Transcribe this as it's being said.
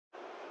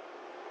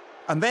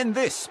And then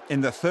this,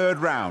 in the third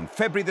round,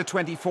 February the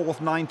 24th,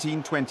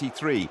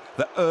 1923,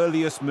 the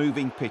earliest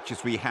moving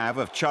pictures we have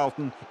of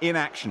Charlton in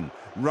action.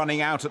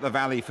 Running out at the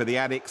Valley for the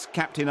Addicts,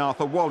 Captain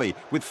Arthur Whalley,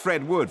 with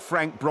Fred Wood,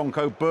 Frank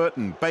Bronco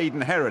Burton,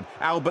 Baden Herod,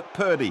 Albert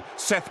Purdy,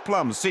 Seth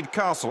Plum, Sid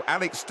Castle,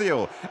 Alex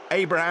Steele,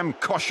 Abraham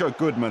Kosher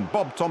Goodman,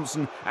 Bob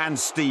Thomson and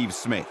Steve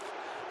Smith.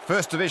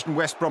 First Division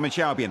West Bromwich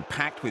Albion,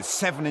 packed with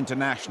 7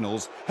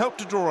 internationals, helped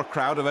to draw a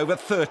crowd of over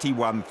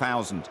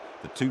 31,000.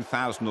 The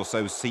 2,000 or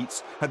so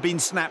seats had been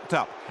snapped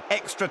up.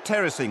 Extra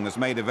terracing was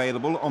made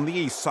available on the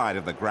east side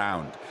of the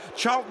ground.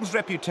 Charlton's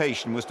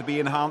reputation was to be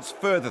enhanced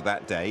further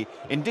that day.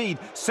 Indeed,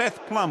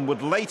 Seth Plum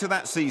would later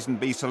that season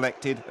be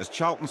selected as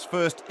Charlton's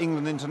first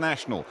England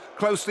international,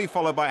 closely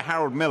followed by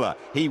Harold Miller.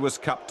 He was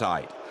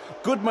cup-tied.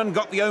 Goodman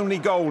got the only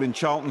goal in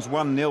Charlton's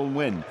 1-0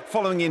 win,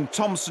 following in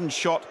Thomson's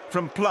shot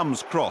from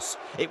Plum's cross.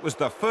 It was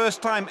the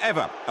first time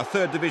ever a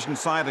third division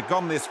side had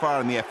gone this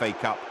far in the FA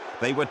Cup.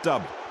 They were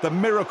dubbed the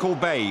Miracle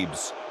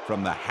Babes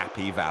from the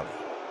Happy Valley.